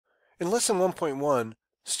In Lesson 1.1,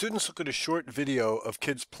 students look at a short video of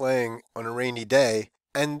kids playing on a rainy day,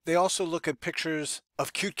 and they also look at pictures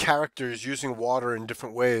of cute characters using water in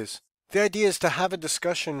different ways. The idea is to have a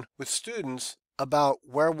discussion with students about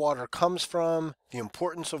where water comes from, the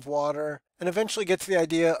importance of water, and eventually get to the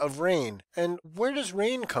idea of rain. And where does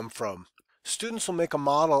rain come from? Students will make a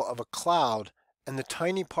model of a cloud and the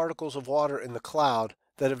tiny particles of water in the cloud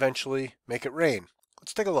that eventually make it rain.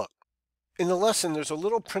 Let's take a look. In the lesson, there's a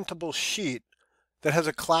little printable sheet that has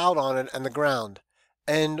a cloud on it and the ground.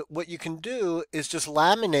 And what you can do is just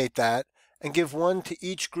laminate that and give one to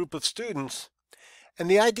each group of students. And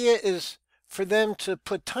the idea is for them to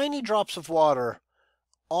put tiny drops of water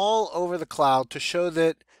all over the cloud to show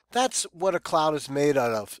that that's what a cloud is made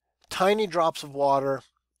out of. Tiny drops of water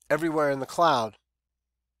everywhere in the cloud.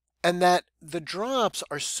 And that the drops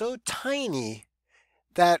are so tiny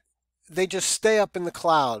that they just stay up in the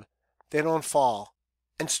cloud. They don't fall.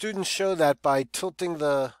 And students show that by tilting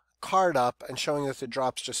the card up and showing that the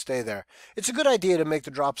drops just stay there. It's a good idea to make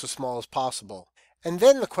the drops as small as possible. And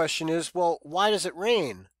then the question is, well, why does it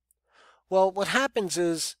rain? Well, what happens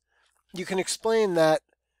is you can explain that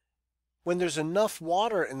when there's enough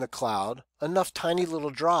water in the cloud, enough tiny little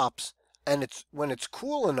drops, and when it's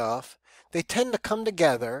cool enough, they tend to come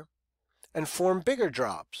together and form bigger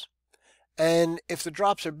drops. And if the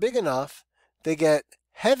drops are big enough, they get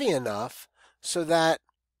heavy enough so that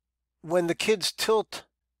when the kids tilt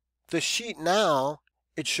the sheet now,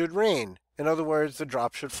 it should rain. In other words, the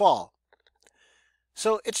drop should fall.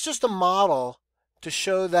 So it's just a model to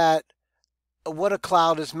show that what a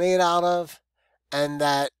cloud is made out of, and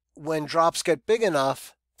that when drops get big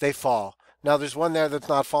enough, they fall. Now there's one there that's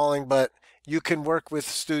not falling, but you can work with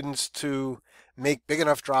students to make big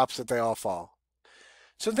enough drops that they all fall.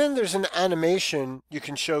 So then there's an animation you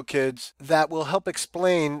can show kids that will help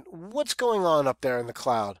explain what's going on up there in the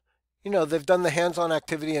cloud. You know, they've done the hands-on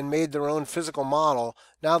activity and made their own physical model.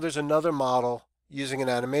 Now there's another model using an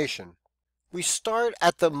animation. We start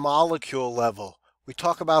at the molecule level. We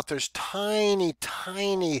talk about there's tiny,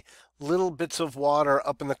 tiny little bits of water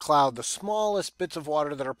up in the cloud, the smallest bits of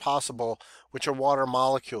water that are possible, which are water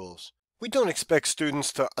molecules. We don't expect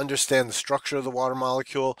students to understand the structure of the water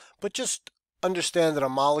molecule, but just understand that a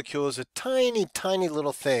molecule is a tiny, tiny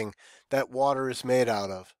little thing that water is made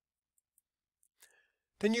out of.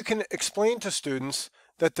 Then you can explain to students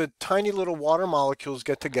that the tiny little water molecules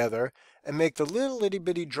get together and make the little itty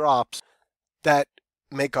bitty drops that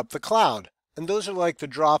make up the cloud. And those are like the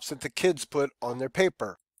drops that the kids put on their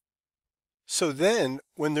paper. So then,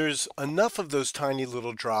 when there's enough of those tiny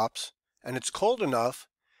little drops and it's cold enough,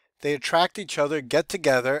 they attract each other, get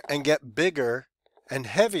together, and get bigger and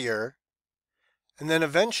heavier. And then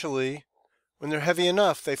eventually, when they're heavy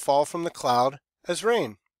enough, they fall from the cloud as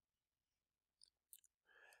rain.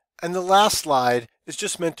 And the last slide is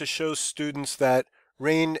just meant to show students that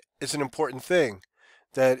rain is an important thing,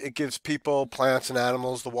 that it gives people, plants, and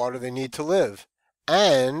animals the water they need to live,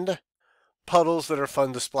 and puddles that are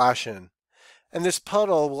fun to splash in. And this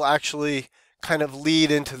puddle will actually kind of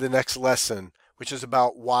lead into the next lesson, which is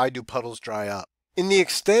about why do puddles dry up. In the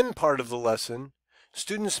extend part of the lesson,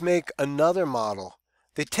 students make another model.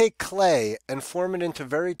 They take clay and form it into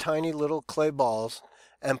very tiny little clay balls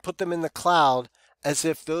and put them in the cloud as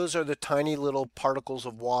if those are the tiny little particles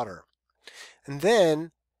of water. And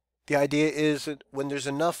then the idea is that when there's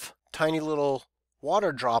enough tiny little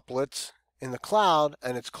water droplets in the cloud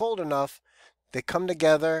and it's cold enough, they come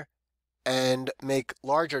together and make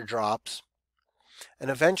larger drops. And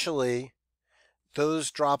eventually,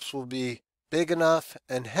 those drops will be big enough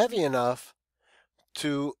and heavy enough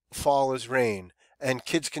to fall as rain. And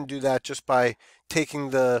kids can do that just by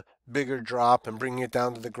taking the bigger drop and bringing it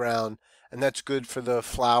down to the ground. And that's good for the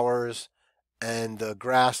flowers and the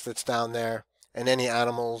grass that's down there and any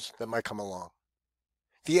animals that might come along.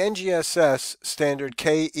 The NGSS standard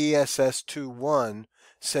KESS 2.1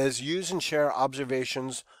 says use and share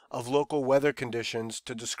observations of local weather conditions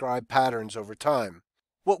to describe patterns over time.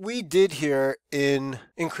 What we did here in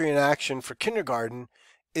Inquiry in Action for kindergarten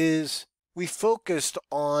is we focused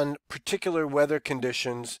on particular weather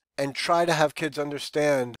conditions and try to have kids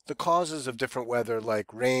understand the causes of different weather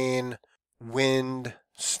like rain, wind,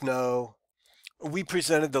 snow. We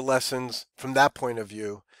presented the lessons from that point of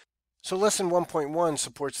view. So lesson 1.1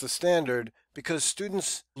 supports the standard because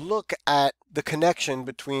students look at the connection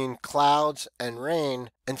between clouds and rain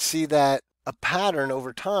and see that a pattern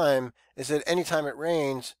over time is that anytime it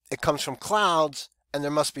rains, it comes from clouds and there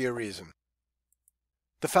must be a reason.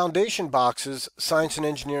 The foundation boxes, science and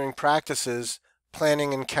engineering practices,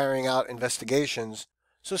 planning and carrying out investigations.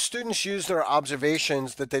 So students use their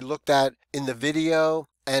observations that they looked at in the video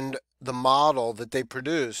and the model that they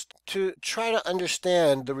produced to try to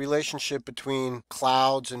understand the relationship between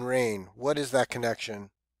clouds and rain. What is that connection?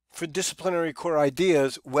 For disciplinary core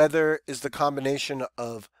ideas, weather is the combination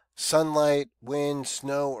of sunlight, wind,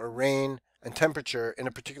 snow, or rain, and temperature in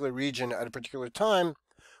a particular region at a particular time.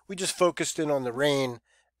 We just focused in on the rain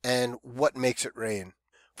and what makes it rain.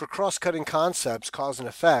 For cross-cutting concepts, cause and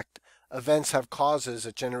effect, events have causes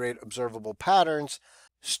that generate observable patterns.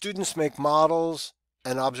 Students make models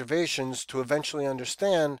and observations to eventually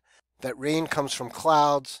understand that rain comes from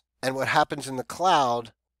clouds, and what happens in the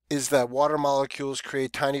cloud is that water molecules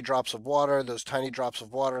create tiny drops of water. Those tiny drops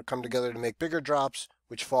of water come together to make bigger drops,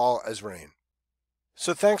 which fall as rain.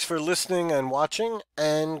 So thanks for listening and watching,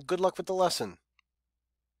 and good luck with the lesson.